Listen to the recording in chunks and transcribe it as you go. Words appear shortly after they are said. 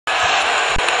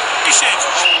Finish it.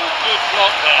 Oh, good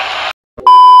block there.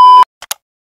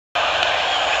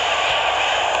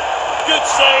 Good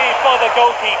save by the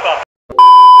goalkeeper.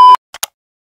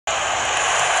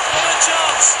 What a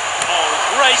chance. Oh,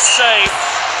 great save.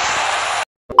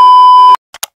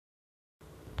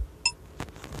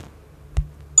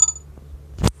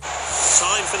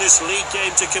 Time for this league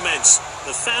game to commence.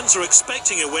 The fans are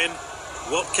expecting a win.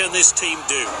 What can this team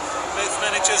do? Both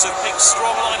managers have picked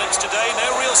strong lineups today.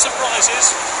 No real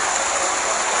surprises.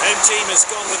 Home team has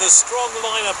gone with a strong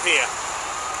lineup here.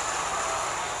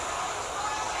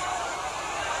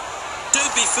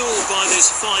 Don't be fooled by this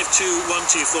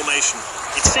 5-2-1-2 formation.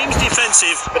 It seems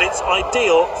defensive, but it's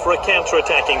ideal for a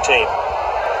counter-attacking team.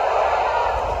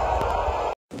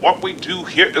 What we do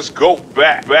here is go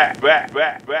back.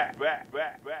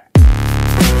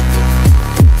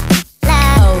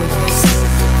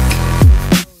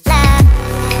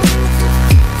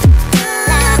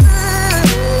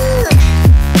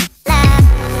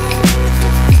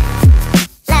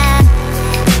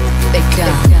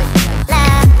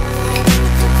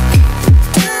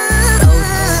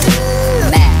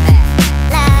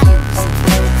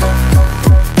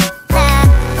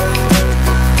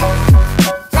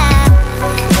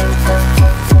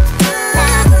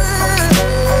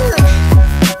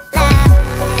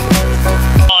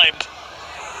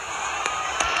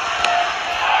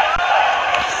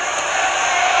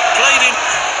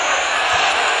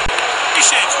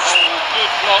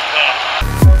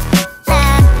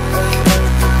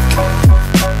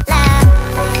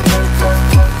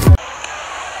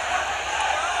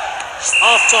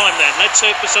 Half-time then. Let's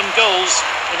hope for some goals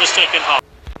in the second half.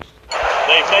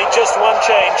 They've made just one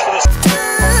change for this.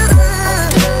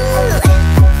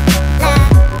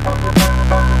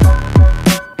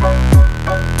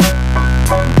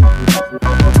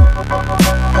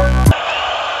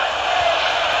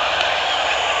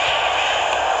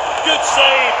 Good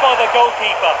save by the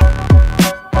goalkeeper.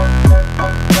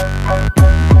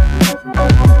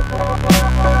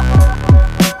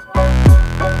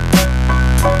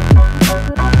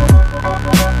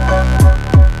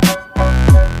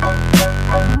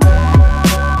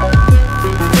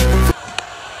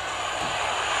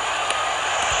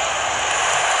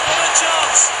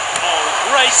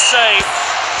 Great save.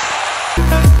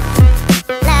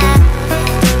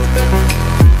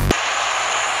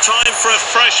 Time for a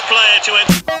fresh player to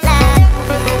enter.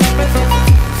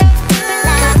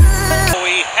 Oh,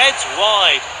 he heads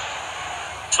wide.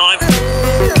 Time.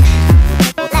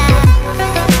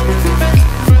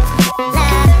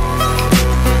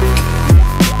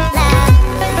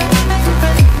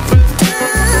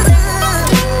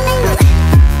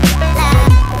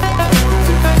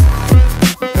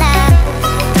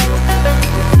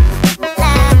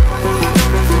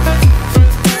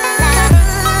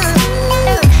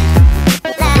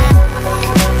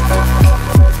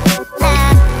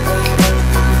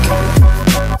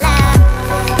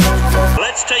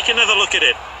 Take another look at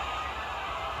it.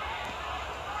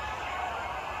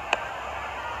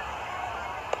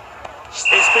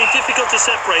 It's been difficult to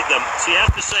separate them, so you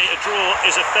have to say a draw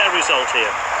is a fair result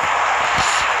here.